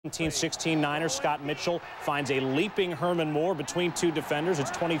17-16 Niners. Scott Mitchell finds a leaping Herman Moore between two defenders.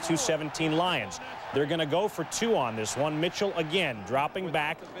 It's 22-17 Lions. They're going to go for two on this one. Mitchell again dropping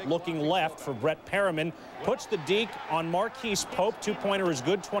back, looking left for Brett Perriman. Puts the deke on Marquise Pope. Two-pointer is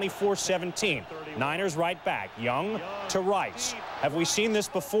good, 24-17. Niners right back. Young to Rice. Have we seen this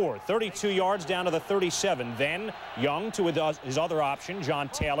before? 32 yards down to the 37. Then Young to his other option, John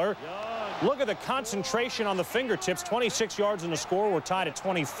Taylor. Look at the concentration on the fingertips. 26 yards in the score. We're tied at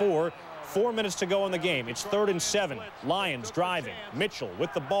 24. 4 minutes to go in the game. It's 3rd and 7. Lions driving. Mitchell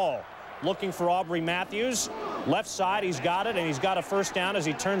with the ball. Looking for Aubrey Matthews. Left side, he's got it, and he's got a first down as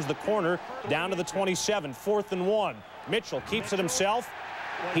he turns the corner down to the 27. 4th and 1. Mitchell keeps it himself.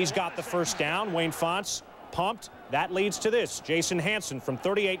 He's got the first down. Wayne Fonts pumped. That leads to this. Jason Hanson from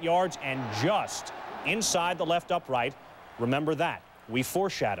 38 yards and just inside the left upright. Remember that. We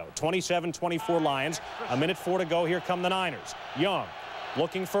foreshadow. 27-24 Lions. 1:04 to go. Here come the Niners. Young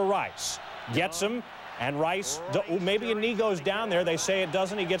looking for Rice. Gets him. And Rice, maybe a knee goes down there. They say it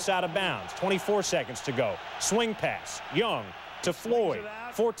doesn't. He gets out of bounds. 24 seconds to go. Swing pass. Young to Floyd.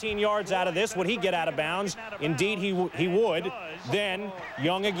 14 yards out of this. Would he get out of bounds? Indeed, he would. Then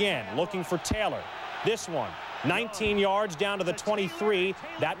Young again looking for Taylor. This one. 19 yards down to the 23.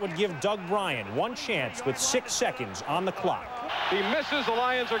 That would give Doug Bryan one chance with 6 seconds on the clock. He misses. The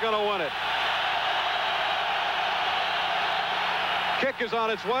Lions are going to win it. Kick is on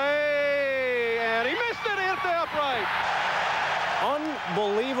its way, and he missed it. He hit the upright.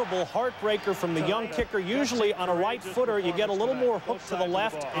 Unbelievable heartbreaker from the young kicker. Usually on a right footer, you get a little more hook to the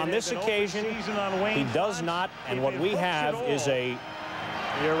left. On this occasion, he does not, and what we have is a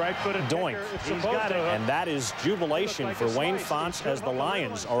doink. And that is jubilation for Wayne Fonts as the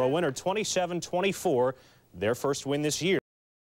Lions are a winner 27-24, their first win this year.